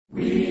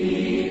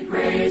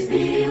praise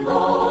thee,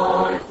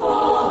 Lord,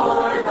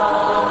 for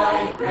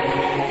thy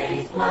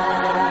great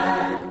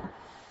plan,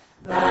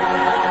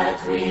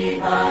 that we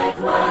thy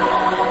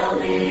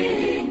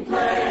dwelling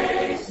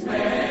place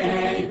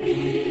may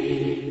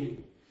be.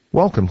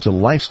 Welcome to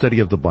Life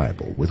Study of the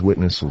Bible with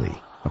Witness Lee,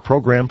 a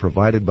program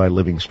provided by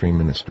Living Stream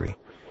Ministry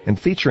and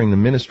featuring the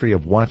ministry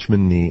of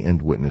Watchman Nee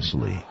and Witness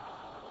Lee.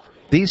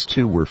 These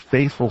two were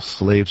faithful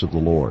slaves of the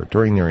Lord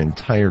during their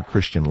entire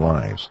Christian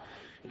lives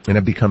and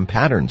have become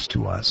patterns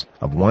to us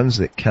of ones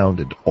that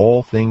counted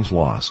all things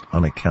lost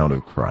on account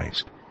of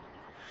Christ.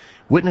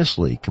 Witness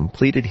Lee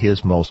completed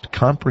his most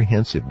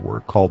comprehensive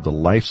work called the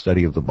Life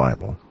Study of the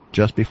Bible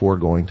just before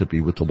going to be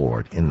with the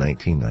Lord in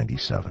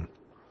 1997.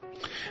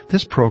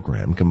 This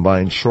program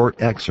combines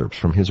short excerpts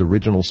from his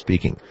original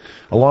speaking,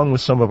 along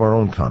with some of our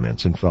own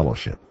comments and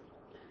fellowship.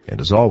 And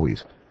as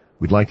always,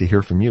 we'd like to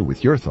hear from you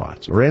with your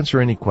thoughts or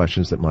answer any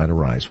questions that might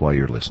arise while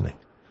you're listening.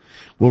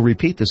 We'll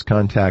repeat this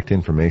contact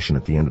information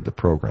at the end of the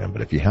program,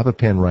 but if you have a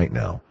pen right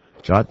now,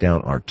 jot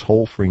down our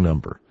toll-free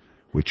number,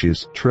 which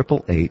is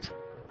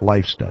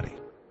 888-LIFE-STUDY,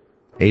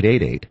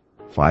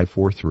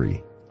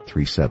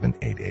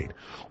 888-543-3788.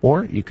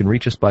 Or you can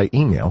reach us by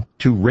email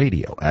to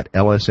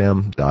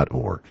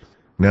radio@lsm.org.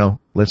 Now,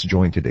 let's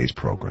join today's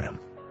program.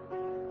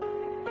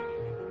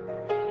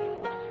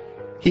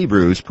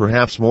 Hebrews,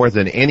 perhaps more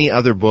than any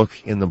other book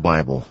in the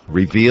Bible,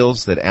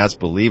 reveals that as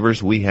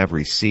believers we have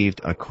received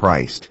a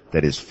Christ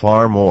that is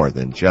far more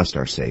than just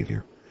our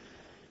Savior.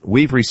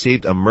 We've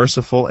received a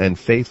merciful and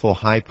faithful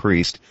high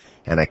priest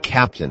and a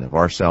captain of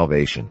our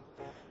salvation.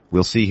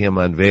 We'll see him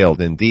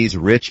unveiled in these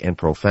rich and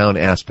profound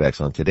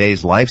aspects on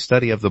today's Life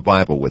Study of the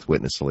Bible with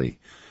Witness Lee,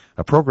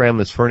 a program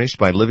that's furnished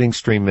by Living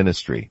Stream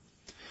Ministry.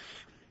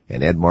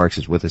 And Ed Marks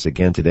is with us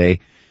again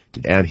today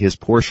to add his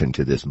portion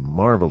to this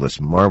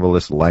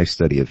marvelous life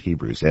study of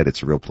Hebrews. Ed,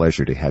 it's a real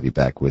pleasure to have you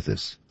back with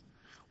us.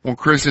 Well,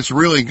 Chris, it's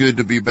really good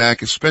to be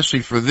back,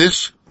 especially for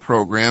this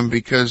program,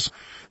 because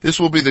this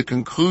will be the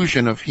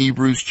conclusion of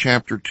Hebrews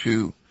chapter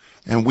 2,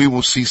 and we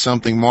will see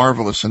something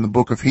marvelous in the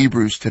book of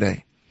Hebrews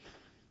today.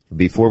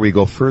 Before we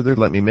go further,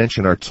 let me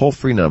mention our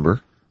toll-free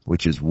number,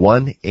 which is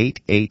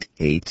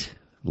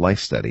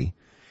 1-888-LIFE-STUDY.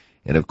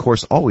 And of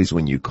course, always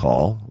when you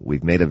call,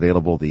 we've made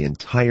available the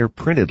entire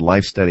printed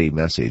Life Study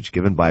message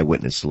given by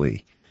Witness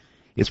Lee.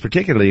 It's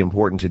particularly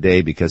important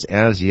today because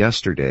as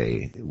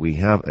yesterday, we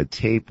have a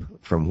tape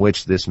from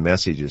which this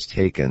message is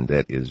taken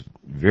that is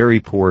very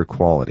poor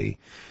quality.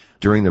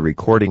 During the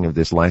recording of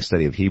this Life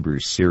Study of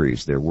Hebrews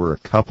series, there were a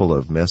couple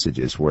of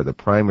messages where the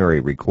primary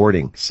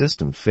recording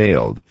system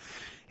failed,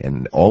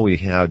 and all we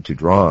had to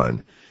draw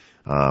on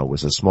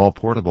was a small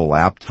portable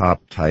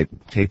laptop-type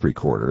tape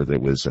recorder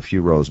that was a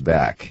few rows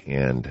back.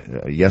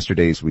 And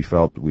yesterday's we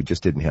felt we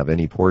just didn't have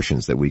any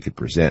portions that we could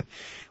present.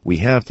 We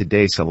have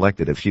today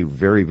selected a few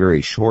very,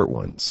 very short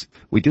ones.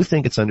 We do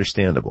think it's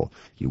understandable.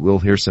 You will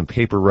hear some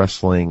paper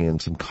rustling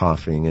and some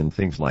coughing and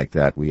things like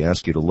that. We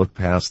ask you to look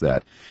past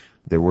that.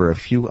 There were a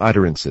few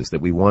utterances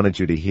that we wanted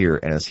you to hear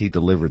as he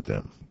delivered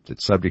them. The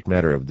subject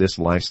matter of this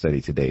life study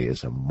today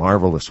is a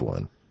marvelous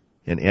one.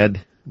 And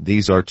Ed,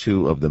 these are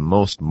two of the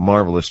most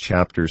marvelous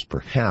chapters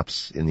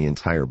perhaps in the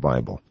entire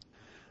Bible.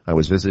 I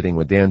was visiting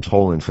with Dan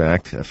Toll, in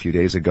fact, a few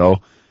days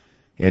ago,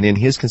 and in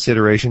his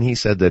consideration he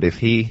said that if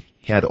he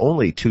had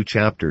only 2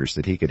 chapters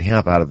that he could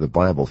have out of the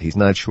Bible, he's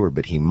not sure,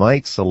 but he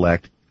might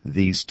select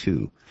these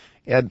 2.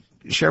 Ed,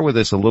 share with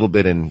us a little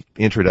bit in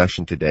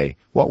introduction today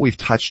what we've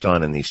touched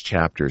on in these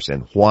chapters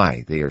and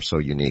why they are so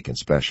unique and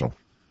special.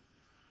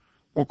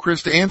 Well,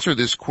 Chris, to answer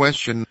this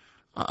question,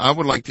 I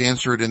would like to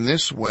answer it in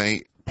this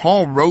way.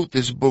 Paul wrote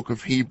this book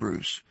of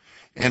Hebrews,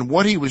 and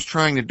what he was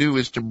trying to do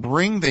is to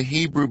bring the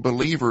Hebrew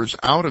believers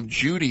out of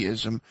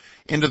Judaism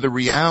into the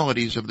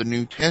realities of the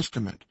New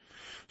Testament.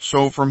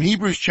 So from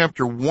Hebrews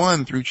chapter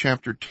 1 through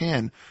chapter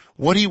 10,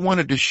 what he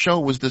wanted to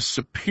show was the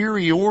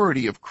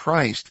superiority of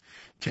Christ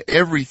to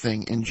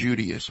everything in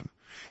Judaism.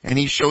 And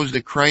he shows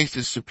that Christ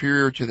is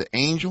superior to the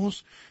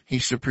angels,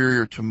 he's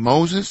superior to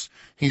Moses,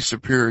 he's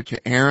superior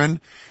to Aaron,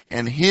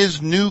 and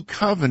his new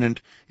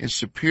covenant is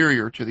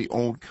superior to the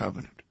old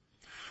covenant.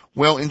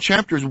 Well, in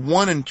chapters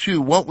 1 and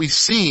 2, what we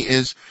see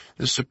is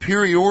the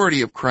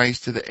superiority of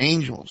Christ to the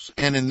angels.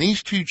 And in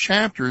these 2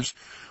 chapters,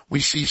 we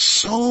see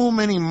so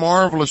many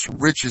marvelous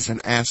riches and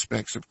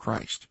aspects of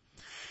Christ.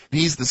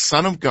 He's the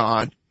Son of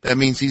God. That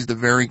means he's the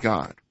very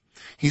God.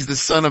 He's the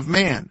Son of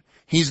Man.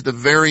 He's the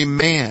very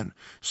man.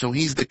 So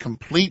he's the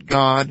complete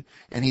God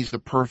and he's the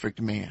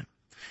perfect man.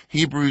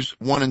 Hebrews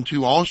 1 and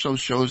 2 also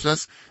shows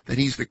us that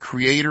he's the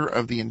creator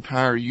of the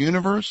entire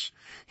universe.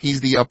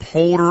 He's the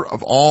upholder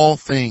of all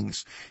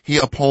things. He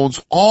upholds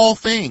all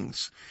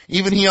things.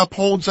 Even he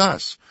upholds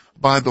us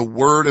by the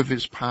word of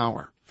his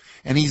power.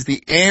 And he's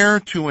the heir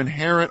to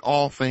inherit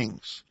all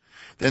things.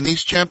 Then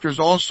these chapters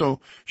also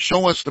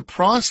show us the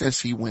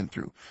process he went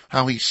through,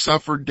 how he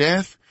suffered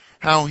death,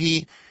 how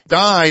he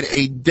died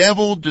a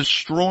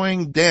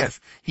devil-destroying death.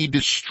 He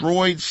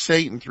destroyed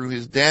Satan through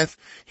his death.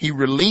 He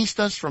released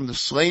us from the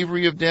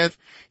slavery of death.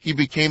 He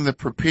became the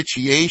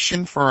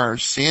propitiation for our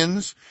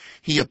sins.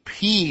 He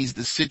appeased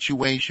the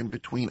situation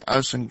between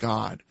us and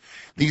God.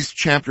 These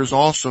chapters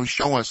also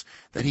show us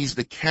that he's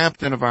the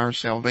captain of our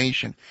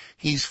salvation.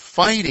 He's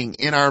fighting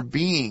in our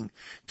being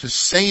to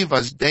save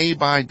us day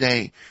by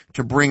day,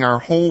 to bring our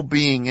whole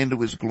being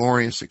into his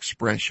glorious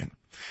expression.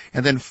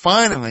 And then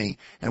finally,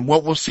 and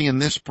what we'll see in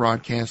this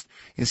broadcast,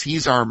 is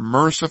he's our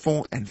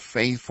merciful and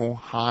faithful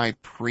high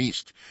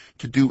priest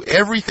to do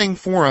everything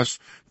for us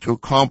to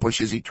accomplish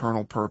his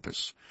eternal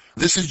purpose.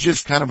 This is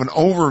just kind of an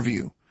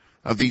overview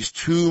of these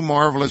two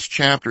marvelous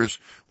chapters,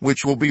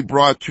 which will be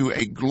brought to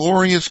a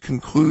glorious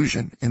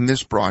conclusion in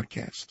this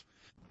broadcast.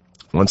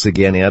 Once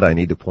again, Ed, I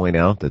need to point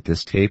out that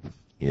this tape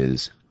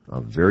is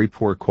of very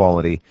poor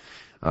quality.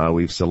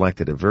 We've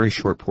selected a very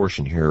short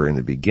portion here in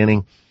the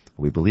beginning.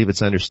 We believe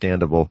it's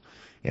understandable,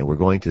 and we're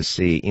going to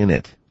see in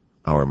it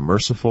our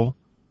merciful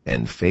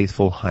and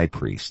faithful high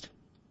priest.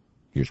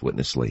 Here's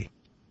Witness Lee.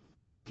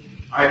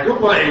 I do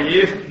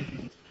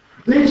believe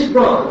this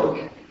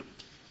book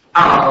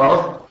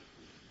of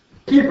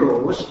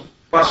Hebrews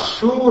was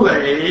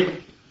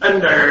truly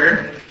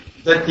under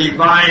the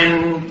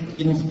divine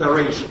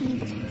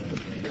inspiration.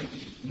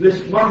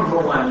 This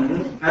wonderful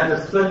one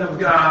as the Son of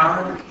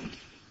God,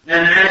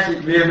 and as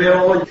it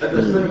revealed as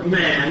the Son of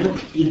Man,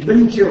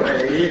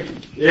 eventually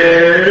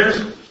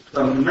is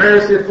the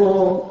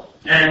merciful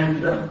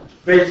and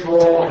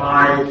faithful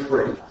high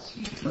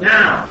priest.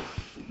 Now,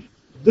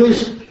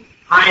 this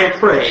high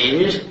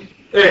priest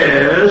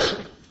is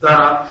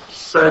the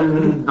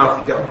Son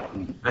of God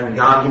and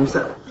God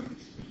himself.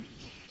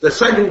 The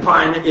second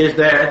point is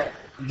that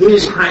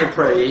this high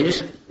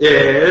priest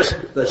is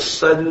the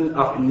Son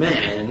of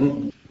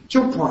Man.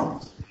 2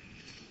 points.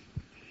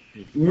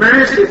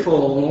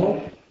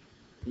 Merciful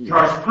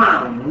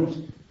corresponds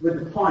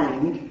with the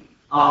point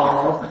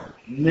of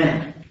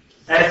man,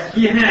 as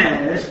he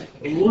has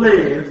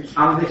lived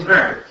on this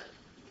earth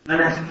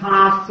and has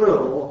passed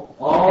through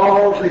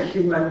all the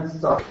human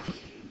suffering.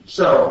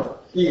 So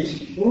he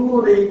is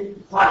fully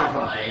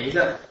qualified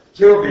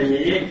to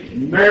be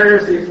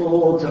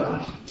merciful to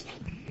us.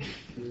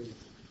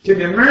 To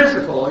be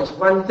merciful is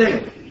one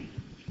thing,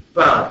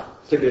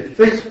 but to be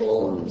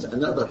faithful is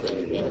another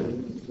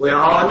thing. We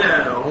all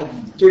know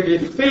to be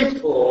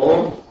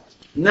faithful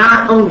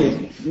not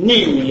only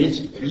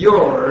needs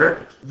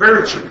your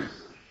virtue,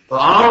 but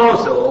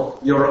also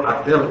your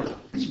ability.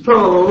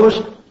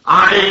 Suppose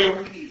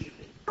I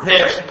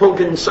have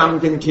spoken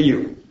something to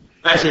you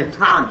as a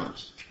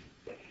promise.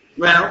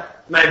 Well,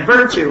 my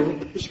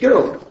virtue is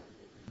good,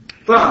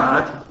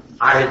 but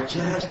I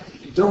just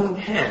don't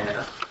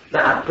have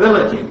the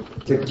ability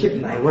to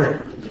keep my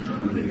word.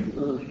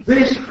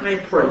 This high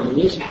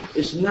priest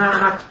is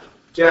not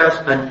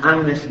just an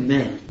honest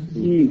man,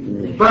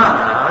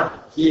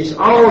 but he is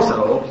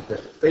also the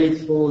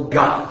faithful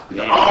God,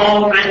 the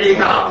Almighty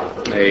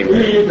God. He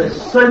is the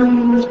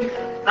Son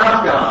of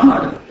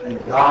God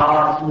and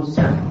God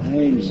himself.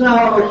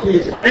 So he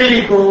is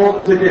able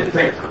to be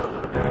faithful.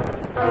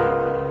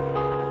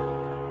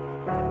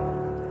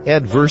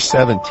 Ed, verse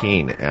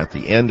 17 at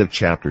the end of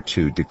chapter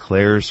 2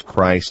 declares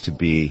Christ to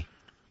be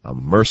a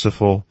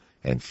merciful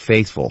and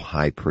faithful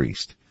high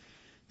priest.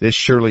 This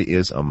surely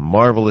is a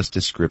marvelous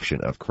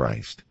description of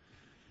Christ.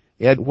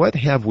 Ed, what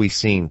have we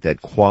seen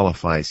that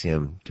qualifies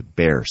him to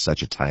bear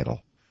such a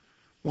title?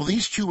 Well,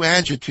 these two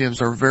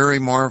adjectives are very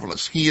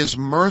marvelous. He is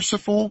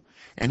merciful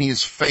and he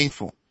is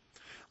faithful.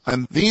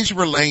 And these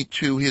relate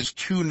to his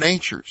two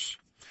natures.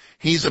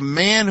 He's a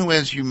man who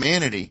has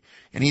humanity,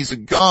 and he's a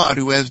God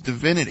who has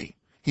divinity.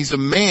 He's a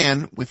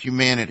man with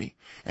humanity,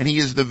 and he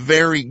is the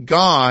very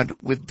God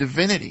with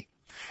divinity.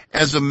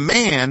 As a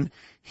man,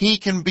 he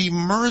can be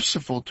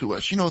merciful to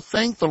us.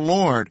 Thank the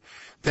Lord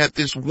that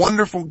this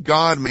wonderful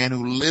God-man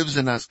who lives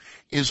in us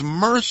is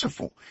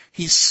merciful.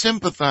 He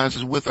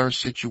sympathizes with our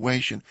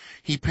situation.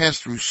 He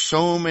passed through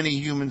so many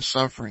human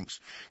sufferings,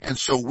 and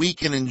so we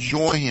can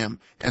enjoy him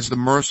as the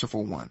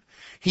merciful one.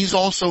 He's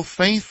also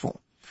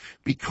faithful.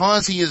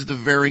 Because he is the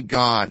very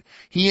God,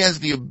 he has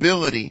the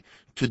ability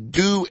to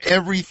do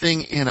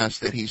everything in us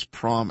that he's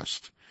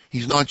promised.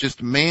 He's not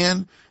just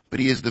man, but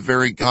he is the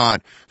very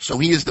God. So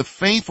he is the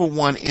faithful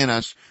one in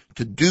us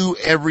to do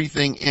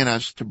everything in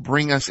us to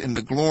bring us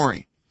into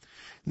glory.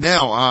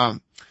 Now,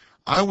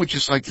 I would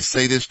just like to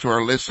say this to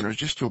our listeners,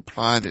 just to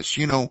apply this.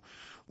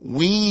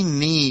 We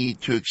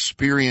need to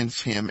experience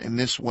him in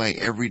this way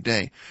every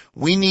day.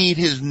 We need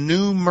his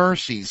new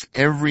mercies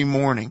every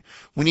morning.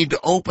 We need to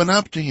open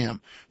up to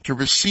him to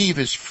receive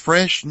his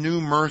fresh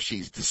new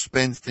mercies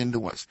dispensed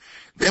into us.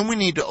 Then we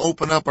need to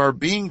open up our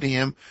being to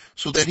him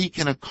so that he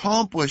can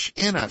accomplish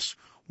in us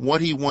what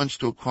he wants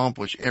to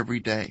accomplish every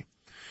day.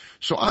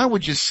 So I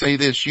would just say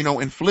this,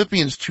 in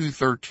Philippians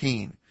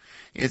 2:13,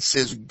 it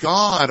says,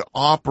 God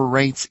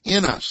operates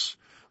in us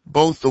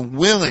both the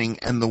willing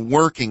and the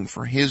working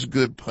for his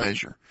good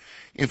pleasure.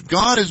 If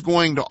God is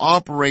going to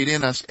operate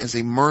in us as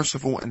a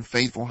merciful and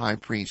faithful high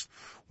priest,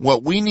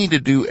 what we need to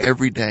do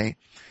every day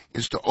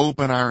is to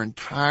open our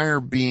entire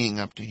being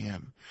up to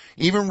Him.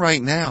 Even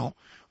right now,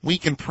 we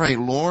can pray,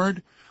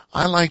 Lord,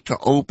 I like to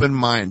open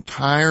my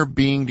entire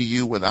being to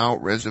you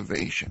without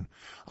reservation.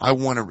 I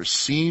want to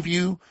receive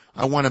you.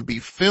 I want to be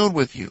filled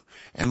with you.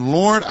 And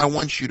Lord, I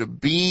want you to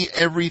be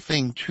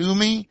everything to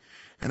me,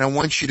 and I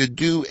want you to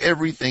do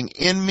everything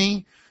in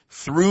me,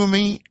 through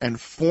me, and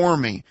for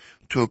me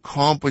to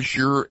accomplish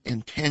your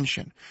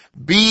intention.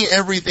 Be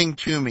everything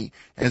to me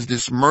as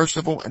this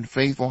merciful and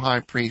faithful high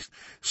priest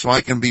so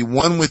I can be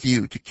one with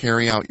you to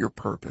carry out your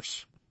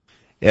purpose.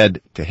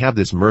 Ed, to have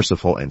this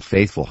merciful and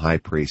faithful high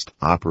priest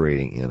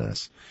operating in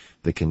us,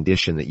 the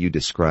condition that you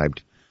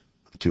described,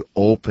 to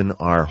open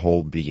our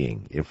whole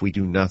being, if we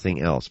do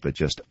nothing else but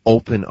just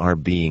open our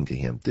being to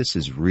Him, this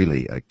is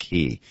really a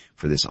key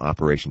for this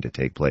operation to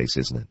take place,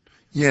 isn't it?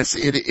 Yes,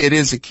 it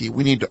is a key.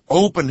 We need to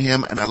open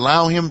Him and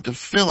allow Him to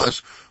fill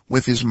us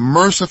with His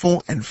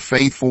merciful and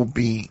faithful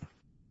being.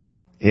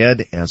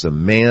 Ed, as a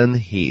man,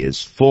 He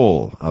is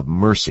full of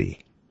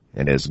mercy,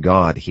 and as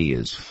God, He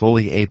is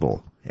fully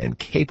able and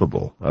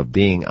capable of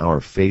being our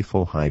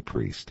faithful high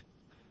priest.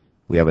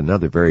 We have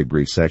another very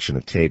brief section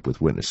of tape with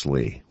Witness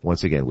Lee.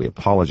 Once again, we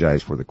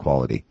apologize for the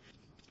quality,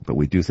 but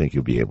we do think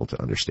you'll be able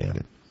to understand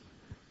it.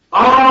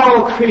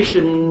 All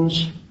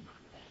Christians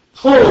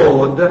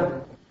hold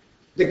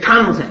the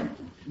concept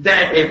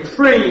that a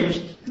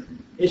priest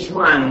is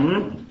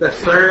one that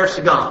serves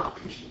God.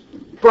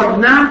 But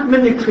not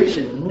many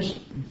Christians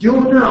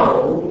do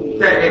know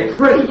that a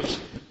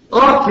priest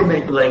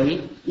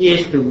ultimately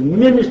is to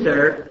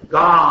minister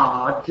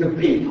God to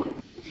people.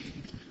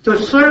 To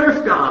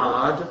serve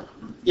God,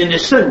 in a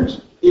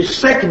sense, is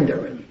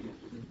secondary.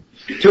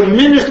 To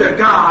minister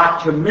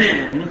God to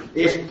men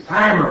is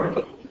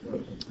primary.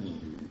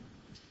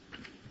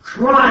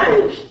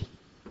 Christ,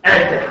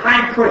 as the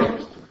high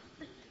priest,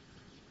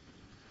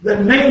 the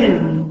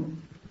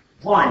main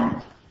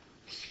point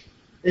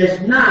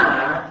is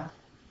not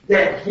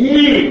that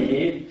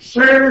He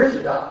serves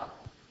God.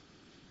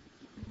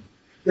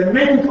 The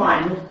main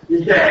point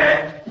is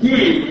that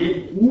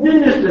He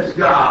ministers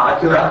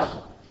God to us.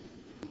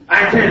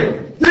 I tell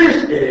you,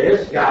 this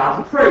is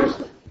God's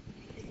priest.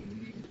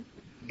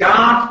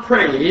 God's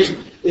priest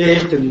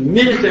is to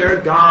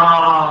minister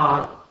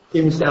God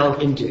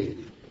Himself into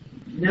you.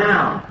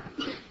 Now,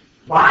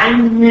 by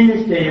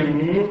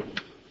ministering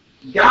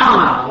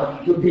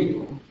God to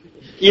people,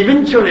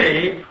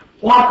 eventually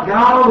what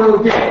God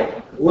will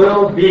get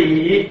will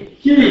be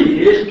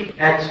His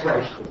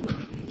expression.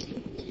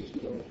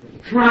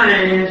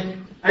 Christ,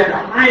 as a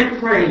high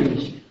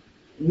priest,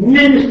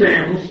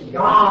 ministers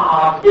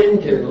God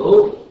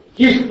into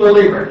His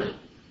believers.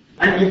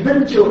 And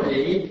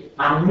eventually,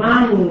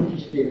 among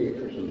His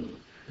believers,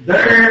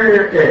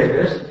 there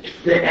is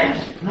the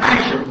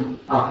expression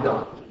of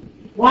God.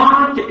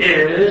 What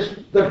is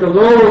the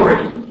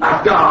glory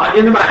of God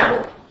in the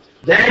Bible?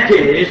 That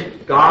is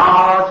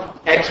God's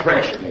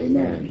expression.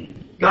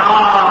 Amen.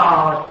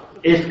 God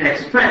is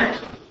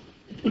expressed.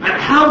 And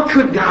how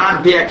could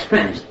God be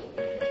expressed?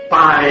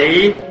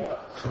 By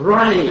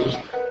Christ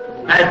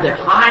as the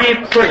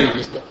high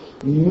priest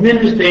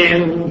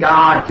ministering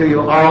God to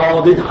you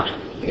all the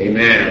time.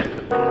 Amen.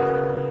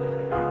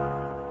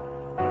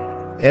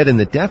 Ed, in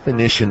the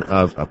definition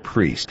of a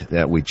priest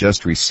that we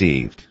just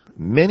received,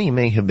 many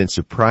may have been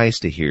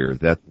surprised to hear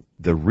that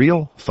the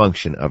real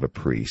function of a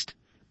priest,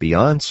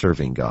 beyond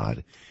serving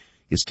God,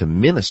 is to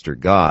minister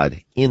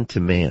God into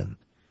man.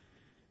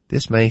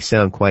 This may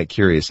sound quite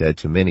curious, Ed,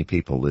 to many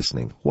people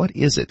listening. What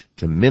is it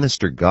to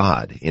minister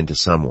God into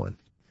someone?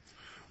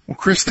 Well,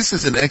 Chris, this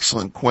is an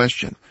excellent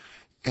question.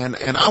 And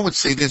I would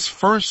say this.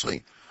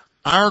 Firstly,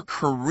 our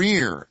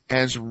career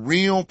as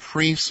real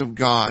priests of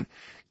God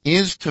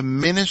is to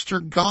minister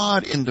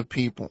God into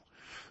people.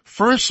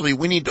 Firstly,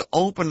 we need to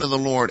open to the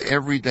Lord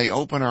every day,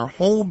 open our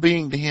whole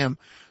being to Him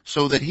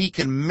so that He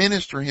can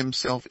minister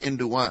Himself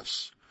into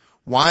us.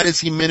 Why does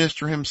He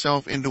minister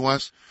Himself into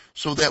us?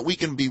 So that we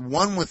can be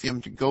one with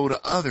Him to go to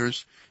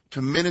others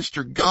to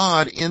minister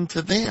God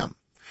into them.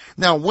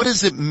 Now, what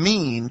does it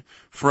mean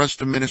for us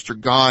to minister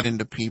God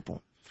into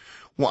people?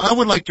 Well, I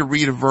would like to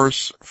read a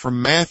verse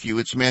from Matthew.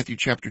 It's Matthew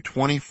chapter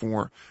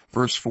 24,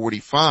 verse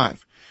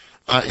 45.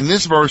 In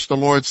this verse, the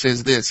Lord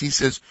says this. He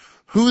says,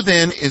 "Who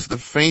then is the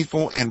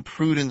faithful and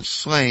prudent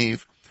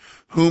slave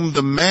whom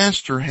the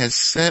master has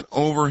set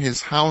over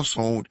his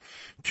household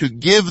to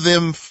give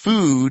them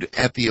food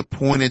at the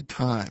appointed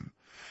time?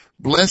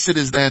 Blessed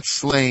is that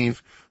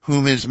slave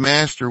whom his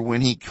master,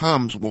 when he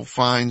comes, will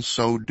find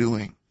so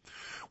doing."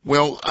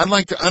 Well, I'd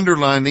like to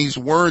underline these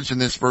words in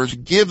this verse.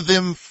 Give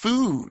them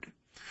food.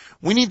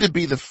 We need to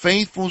be the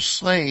faithful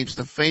slaves,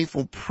 the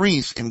faithful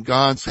priests in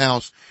God's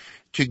house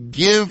to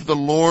give the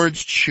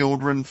Lord's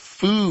children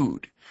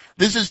food.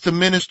 This is to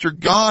minister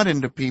God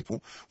into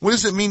people. What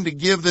does it mean to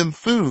give them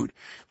food?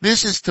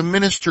 This is to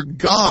minister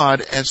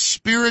God as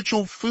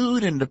spiritual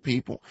food into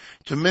people,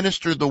 to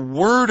minister the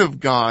Word of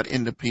God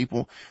into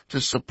people,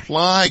 to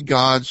supply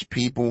God's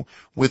people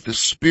with the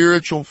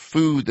spiritual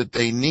food that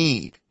they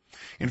need.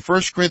 In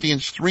 1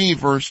 Corinthians 3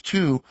 verse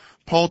 2,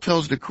 Paul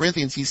tells the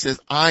Corinthians, he says,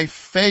 I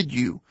fed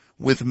you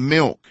with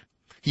milk.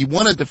 He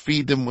wanted to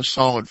feed them with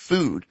solid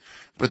food,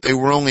 but they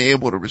were only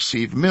able to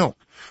receive milk.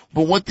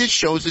 But what this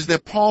shows is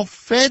that Paul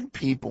fed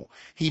people.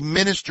 He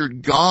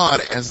ministered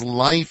God as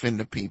life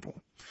into people.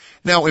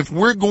 Now, if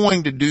we're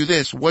going to do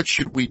this, what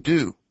should we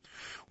do?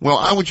 Well,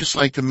 I would just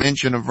like to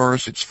mention a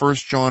verse. It's 1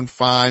 John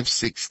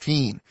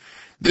 5:16.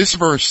 This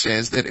verse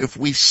says that if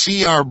we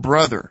see our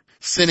brother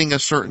sinning a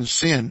certain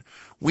sin,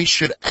 we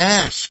should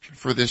ask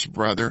for this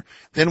brother,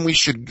 then we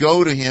should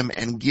go to him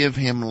and give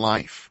him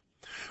life.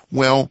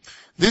 Well,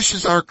 this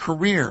is our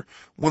career.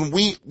 When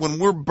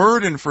we're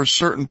burdened for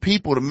certain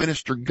people to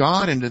minister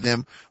God into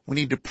them, we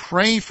need to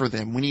pray for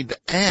them. We need to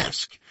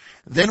ask.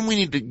 Then we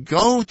need to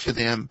go to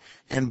them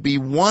and be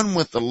one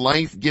with the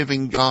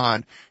life-giving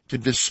God to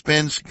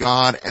dispense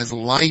God as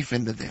life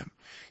into them.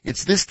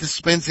 It's this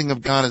dispensing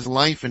of God as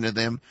life into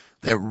them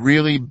that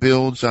really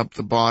builds up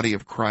the body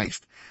of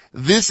Christ.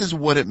 This is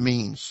what it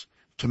means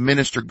to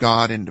minister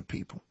God into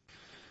people.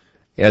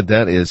 Ed,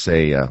 that is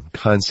a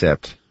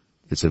concept.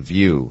 It's a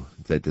view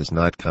that does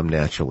not come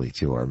naturally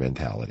to our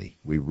mentality.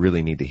 We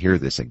really need to hear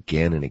this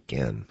again and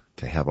again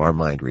to have our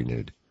mind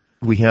renewed.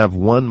 We have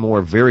one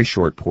more very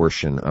short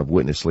portion of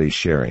Witness Lee's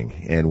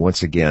sharing, and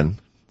once again,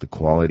 the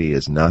quality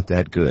is not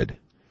that good,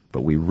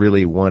 but we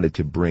really wanted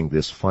to bring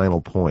this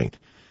final point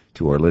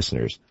to our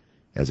listeners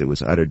as it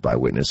was uttered by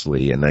Witness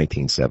Lee in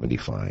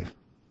 1975.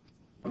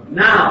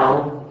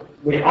 Now,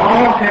 we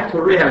all have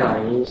to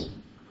realize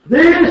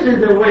this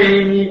is the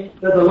way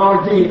that the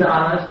Lord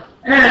Jesus,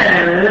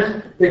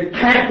 as the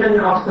captain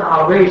of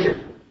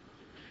salvation,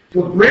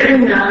 to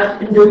bring us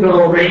into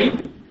glory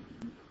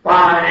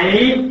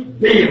by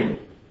being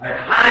a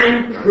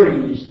high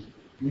priest,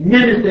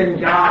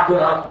 ministering God to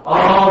us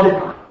all the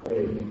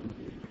time.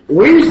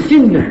 We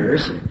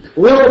sinners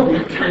will be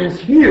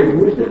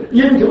transfused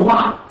into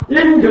what?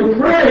 Into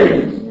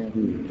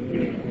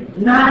praise.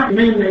 Not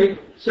mainly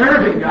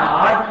serving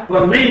God,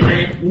 but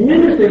mainly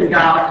ministering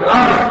God to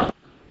others.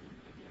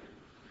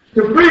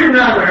 To bring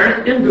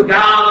others into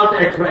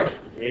God's expression.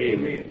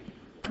 Amen.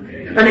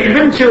 And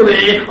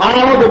eventually,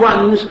 all the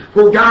ones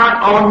who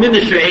got our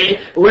ministry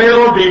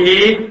will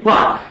be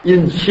what?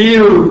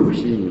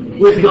 Infused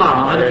with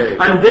God,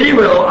 and they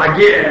will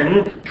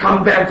again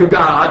come back to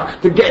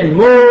God to get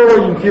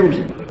more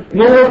infusion,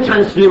 more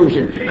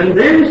transfusion. And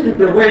this is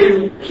the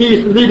way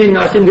He's leading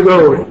us into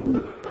glory,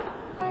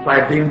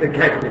 by being the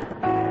captain.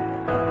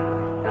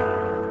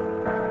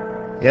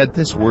 Ed,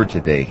 this word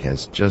today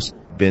has just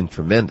been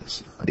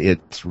tremendous.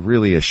 It's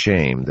really a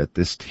shame that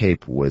this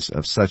tape was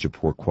of such a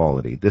poor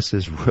quality. This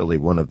is really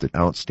one of the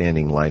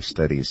outstanding life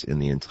studies in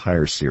the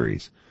entire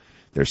series.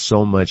 There's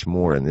so much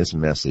more in this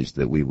message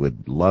that we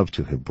would love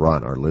to have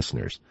brought our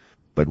listeners.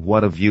 But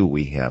what a view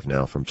we have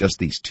now from just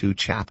these 2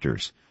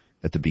 chapters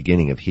at the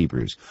beginning of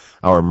Hebrews.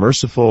 Our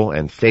merciful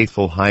and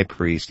faithful high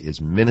priest is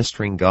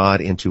ministering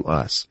God into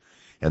us,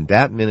 and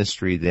that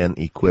ministry then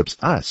equips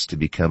us to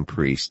become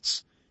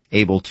priests,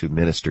 able to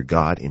minister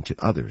God into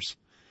others.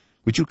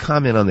 Would you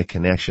comment on the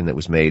connection that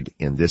was made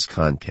in this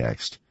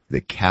context,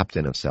 the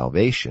captain of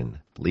salvation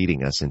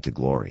leading us into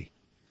glory?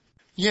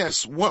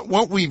 Yes,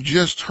 what we've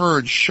just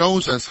heard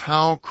shows us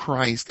how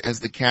Christ,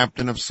 as the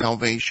captain of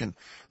salvation,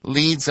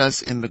 leads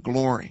us into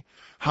glory.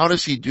 How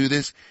does He do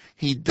this?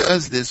 He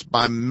does this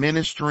by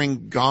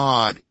ministering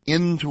God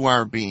into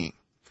our being.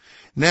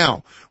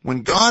 Now,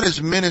 when God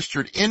is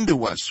ministered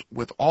into us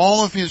with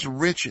all of His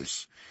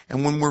riches,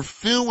 and when we're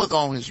filled with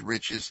all His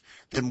riches,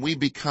 then we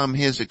become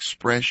His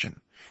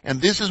expression. And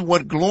this is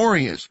what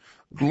glory is.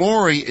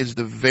 Glory is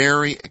the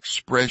very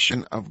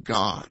expression of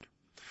God.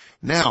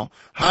 Now,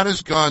 how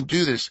does God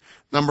do this?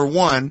 Number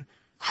one,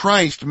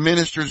 Christ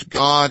ministers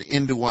God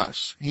into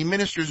us. He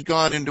ministers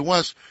God into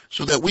us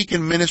so that we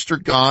can minister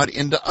God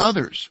into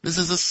others. This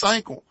is a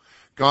cycle.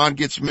 God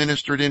gets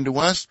ministered into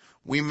us,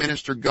 we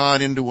minister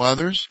God into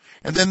others,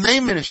 and then they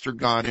minister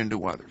God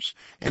into others.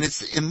 And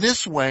it's in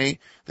this way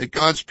that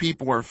God's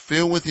people are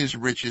filled with His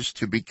riches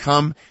to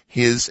become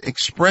His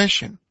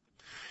expression.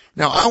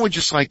 Now, I would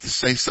just like to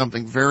say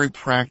something very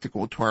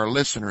practical to our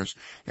listeners,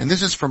 and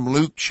this is from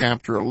Luke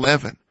chapter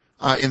 11.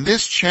 In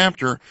this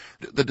chapter,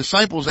 the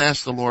disciples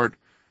ask the Lord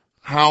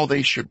how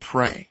they should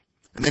pray,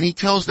 and then He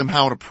tells them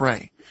how to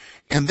pray.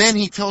 And then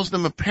He tells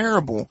them a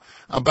parable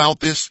about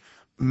this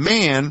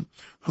man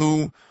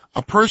who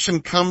a person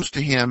comes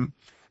to him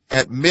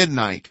at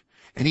midnight,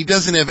 and he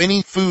doesn't have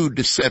any food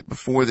to set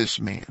before this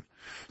man.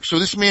 So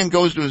this man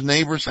goes to his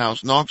neighbor's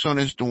house, knocks on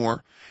his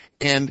door,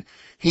 and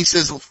he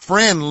says,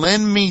 "Friend,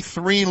 lend me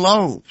 3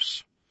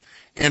 loaves."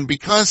 And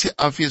because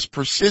of his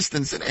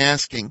persistence in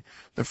asking,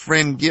 the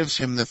friend gives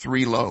him the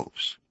 3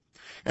 loaves.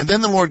 And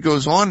then the Lord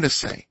goes on to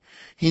say,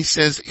 He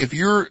says, if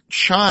your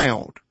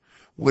child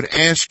would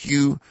ask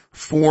you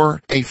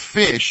for a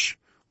fish,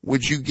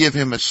 would you give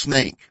him a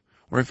snake?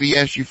 Or if he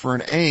asked you for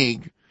an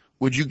egg,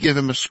 would you give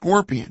him a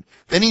scorpion?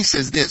 Then he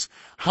says this,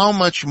 how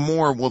much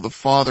more will the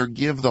Father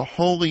give the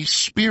Holy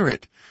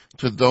Spirit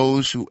to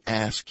those who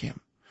ask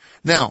him?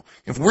 Now,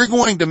 if we're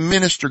going to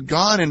minister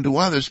God into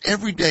others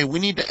every day, we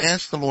need to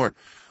ask the Lord,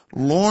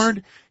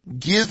 Lord,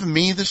 give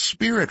me the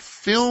Spirit.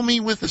 Fill me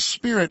with the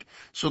Spirit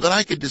so that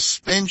I could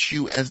dispense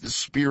you as the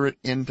Spirit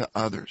into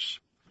others.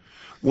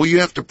 Well,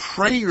 you have to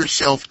pray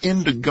yourself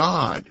into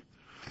God.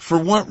 For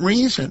what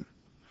reason?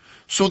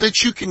 So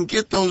that you can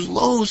get those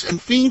loaves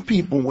and feed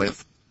people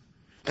with.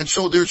 And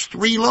so there's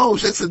 3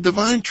 loaves. That's the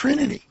divine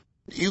Trinity.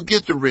 You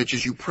get the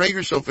riches. You pray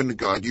yourself into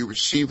God. You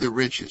receive the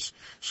riches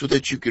so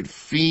that you could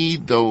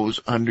feed those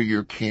under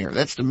your care.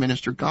 That's to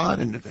minister God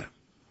into them.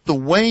 The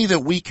way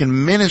that we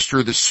can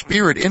minister the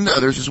Spirit into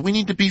others is we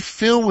need to be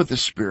filled with the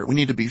Spirit. We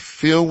need to be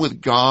filled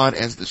with God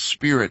as the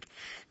Spirit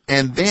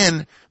and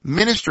then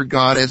minister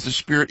God as the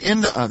Spirit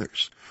into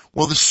others.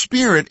 Well, the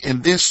Spirit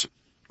in this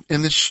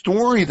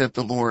story that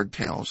the Lord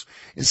tells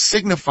is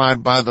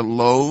signified by the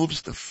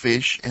loaves, the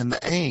fish, and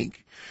the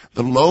egg.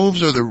 The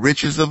loaves are the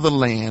riches of the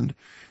land.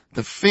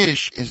 The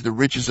fish is the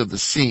riches of the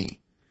sea.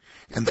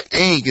 And the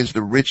egg is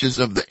the riches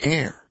of the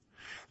air.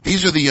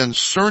 These are the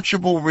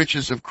unsearchable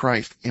riches of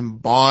Christ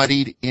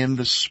embodied in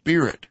the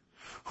Spirit,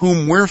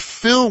 whom we're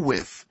filled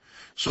with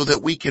so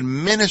that we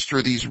can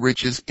minister these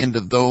riches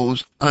into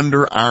those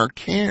under our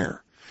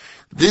care.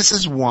 This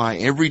is why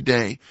every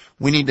day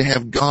we need to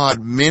have God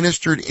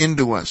ministered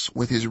into us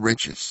with his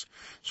riches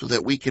so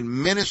that we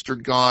can minister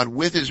God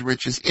with his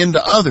riches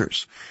into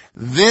others.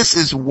 This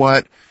is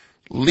what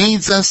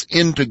leads us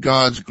into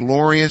God's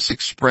glorious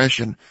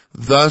expression,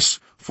 thus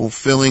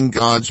fulfilling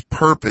God's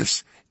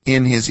purpose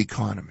in his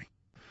economy.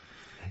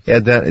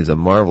 Ed, that is a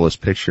marvelous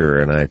picture,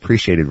 and I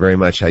appreciated very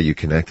much how you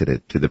connected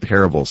it to the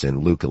parables in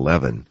Luke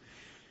 11.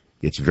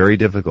 It's very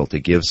difficult to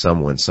give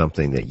someone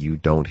something that you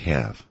don't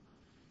have.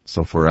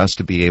 So for us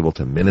to be able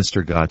to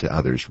minister God to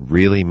others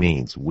really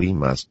means we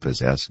must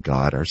possess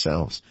God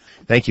ourselves.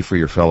 Thank you for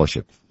your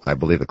fellowship. I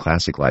believe a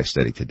classic life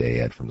study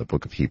today, Ed, from the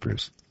book of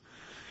Hebrews.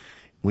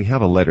 We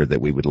have a letter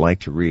that we would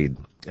like to read.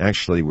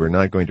 Actually, we're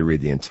not going to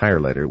read the entire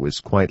letter. It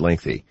was quite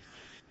lengthy.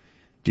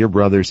 Dear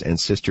brothers and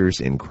sisters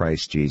in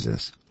Christ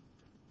Jesus,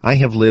 I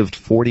have lived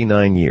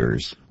 49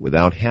 years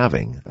without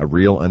having a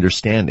real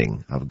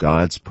understanding of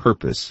God's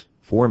purpose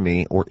for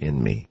me or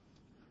in me.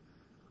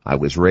 I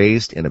was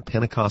raised in a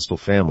Pentecostal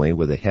family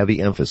with a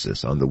heavy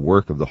emphasis on the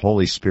work of the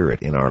Holy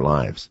Spirit in our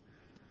lives.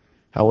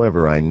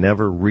 However, I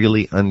never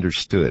really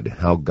understood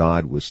how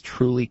God was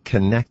truly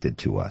connected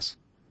to us.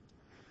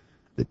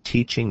 The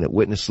teaching that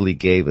Witness Lee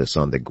gave us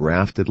on the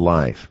grafted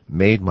life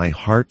made my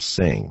heart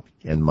sing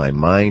and my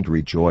mind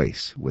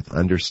rejoice with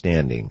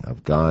understanding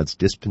of God's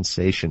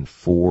dispensation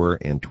for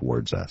and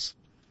towards us.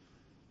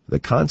 The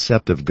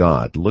concept of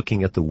God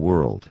looking at the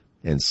world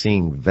and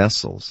seeing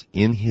vessels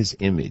in his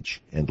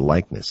image and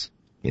likeness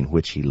in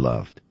which he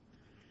loved.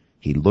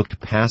 He looked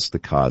past the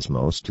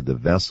cosmos to the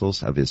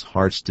vessels of his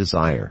heart's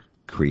desire,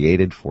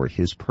 created for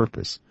his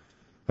purpose,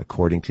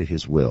 according to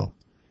his will,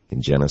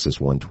 in Genesis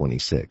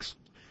 1:26.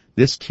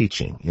 This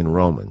teaching in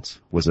Romans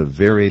was a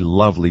very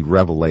lovely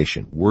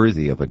revelation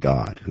worthy of a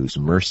God whose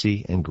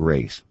mercy and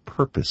grace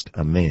purposed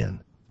a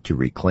man to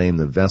reclaim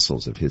the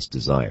vessels of his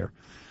desire.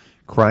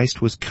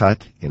 Christ was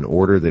cut in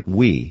order that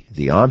we,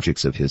 the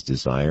objects of his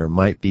desire,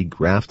 might be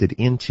grafted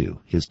into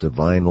his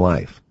divine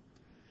life.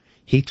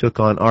 He took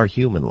on our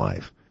human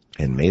life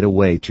and made a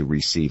way to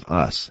receive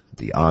us,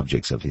 the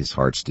objects of his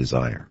heart's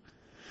desire.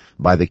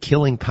 By the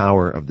killing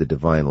power of the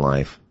divine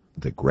life,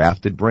 the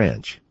grafted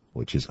branch,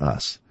 which is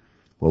us,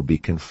 will be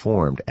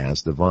conformed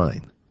as the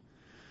vine.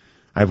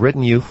 I've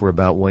written you for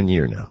about 1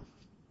 year now.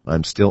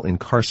 I'm still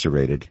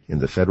incarcerated in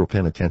the federal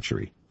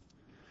penitentiary.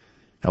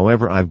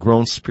 However, I've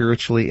grown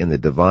spiritually in the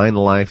divine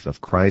life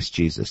of Christ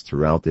Jesus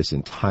throughout this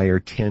entire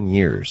 10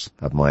 years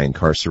of my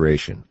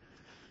incarceration.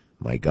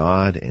 My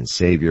God and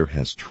Savior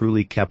has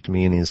truly kept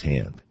me in his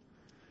hand.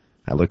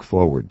 I look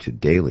forward to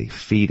daily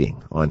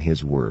feeding on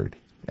his word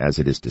as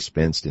it is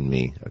dispensed in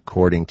me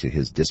according to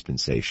his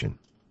dispensation.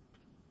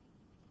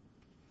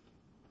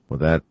 Well,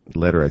 that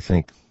letter, I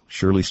think,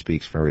 surely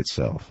speaks for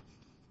itself.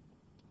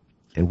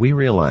 And we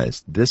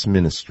realize this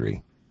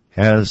ministry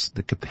has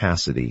the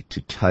capacity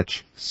to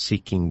touch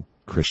seeking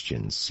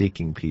Christians,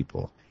 seeking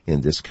people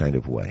in this kind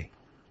of way.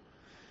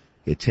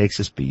 It takes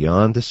us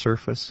beyond the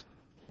surface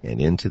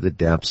and into the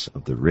depths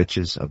of the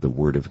riches of the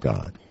Word of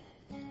God.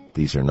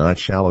 These are not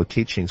shallow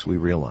teachings, we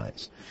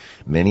realize.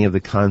 Many of the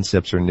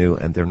concepts are new,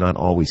 and they're not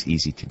always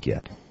easy to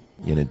get.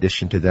 In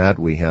addition to that,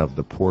 we have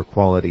the poor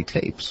quality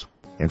tapes.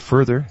 And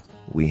further,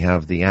 we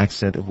have the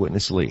accent of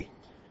Witness Lee.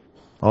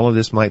 All of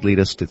this might lead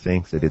us to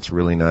think that it's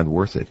really not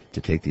worth it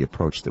to take the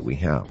approach that we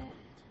have.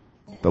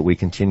 But we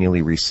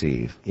continually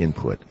receive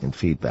input and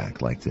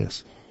feedback like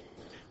this.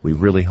 We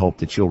really hope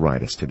that you'll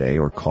write us today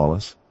or call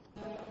us.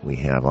 We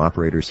have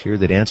operators here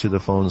that answer the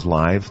phones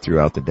live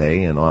throughout the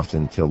day and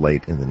often till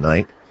late in the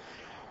night.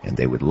 and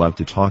they would love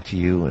to talk to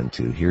you and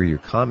to hear your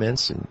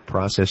comments and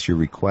process your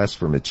requests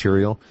for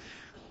material.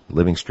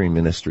 Living Stream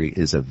Ministry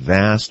is a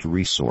vast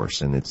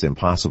resource, and it's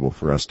impossible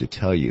for us to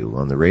tell you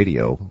on the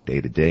radio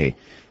day to day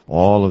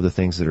all of the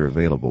things that are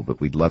available, but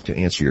we'd love to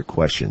answer your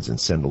questions and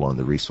send along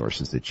the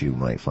resources that you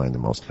might find the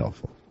most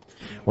helpful.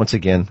 Once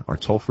again, our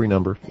toll-free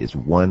number is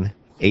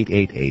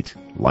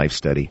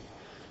 1-888-LIFE-STUDY,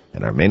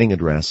 and our mailing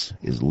address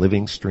is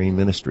Living Stream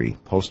Ministry,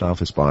 Post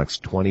Office Box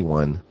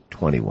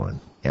 2121,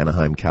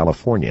 Anaheim,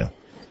 California,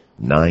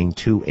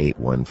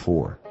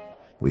 92814.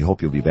 We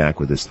hope you'll be back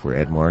with us. For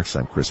Ed Marks,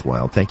 I'm Chris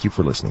Wilde. Thank you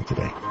for listening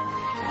today.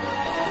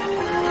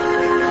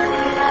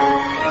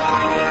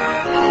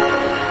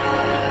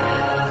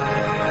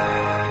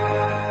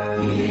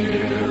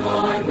 Dear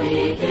Lord,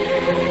 we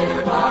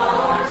give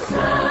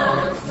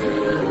ourselves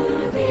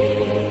to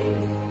Thee.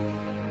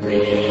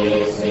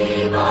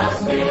 Receive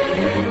us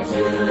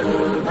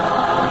into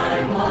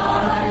Thy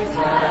wise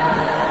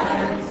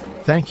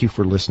hands. Thank you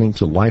for listening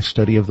to Life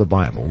Study of the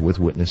Bible with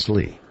Witness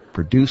Lee,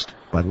 produced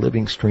by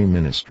Living Stream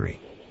Ministry.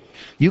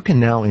 You can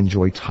now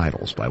enjoy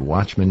titles by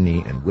Watchman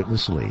Nee and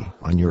Witness Lee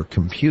on your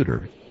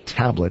computer,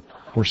 tablet,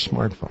 or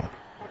smartphone.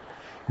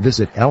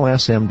 Visit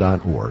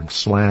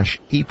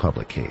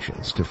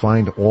lsm.org/epublications to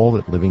find all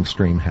that Living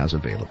Stream has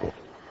available.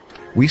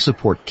 We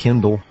support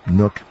Kindle,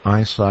 Nook,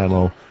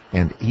 iSilo,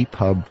 and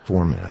EPUB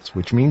formats,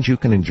 which means you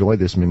can enjoy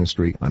this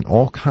ministry on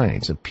all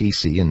kinds of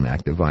PC and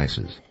Mac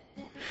devices.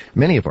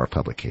 Many of our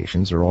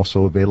publications are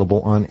also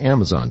available on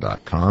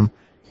Amazon.com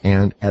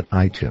and at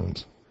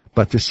iTunes.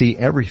 But to see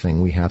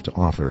everything we have to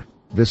offer,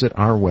 visit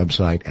our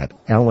website at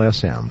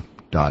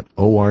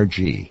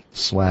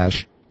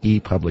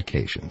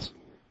lsm.org/epublications.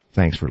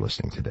 Thanks for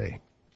listening today.